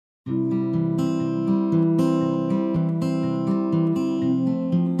Let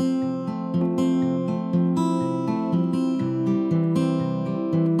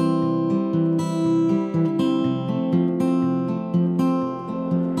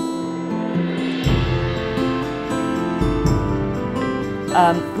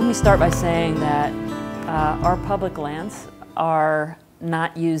me start by saying that our public lands are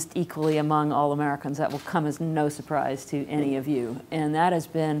not used equally among all Americans. That will come as no surprise to any of you. And that has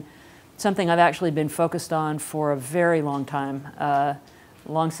been something I've actually been focused on for a very long time,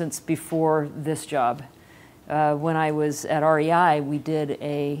 long since before this job. When I was at REI, we did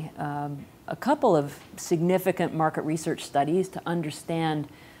a couple of significant market research studies to understand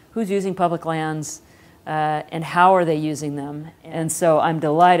who's using public lands, and how are they using them. And so I'm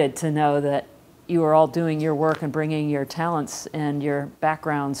delighted to know that you are all doing your work and bringing your talents and your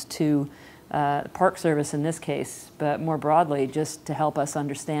backgrounds to the Park Service in this case, but more broadly just to help us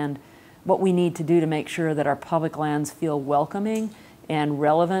understand what we need to do to make sure that our public lands feel welcoming and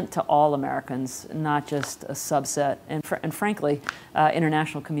relevant to all Americans, not just a subset, and frankly,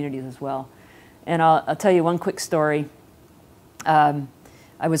 international communities as well. And I'll tell you one quick story.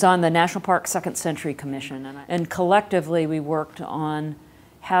 I was on the National Park Second Century Commission, and collectively we worked on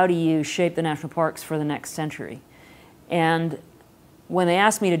how do you shape the national parks for the next century. And when they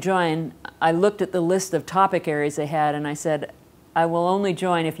asked me to join, I looked at the list of topic areas they had and I said, I will only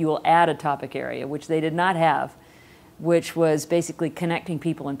join if you will add a topic area, which they did not have, which was basically connecting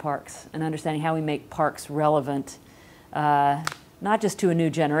people in parks and understanding how we make parks relevant, not just to a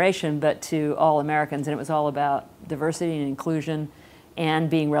new generation, but to all Americans. And it was all about diversity and inclusion and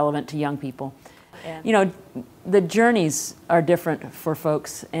being relevant to young people. You know, the journeys are different for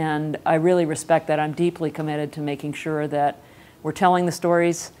folks, and I really respect that. I'm deeply committed to making sure that we're telling the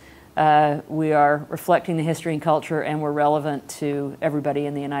stories, we are reflecting the history and culture, and we're relevant to everybody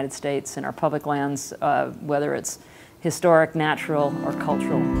in the United States and our public lands, whether it's historic, natural, or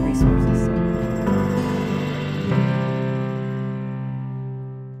cultural resources.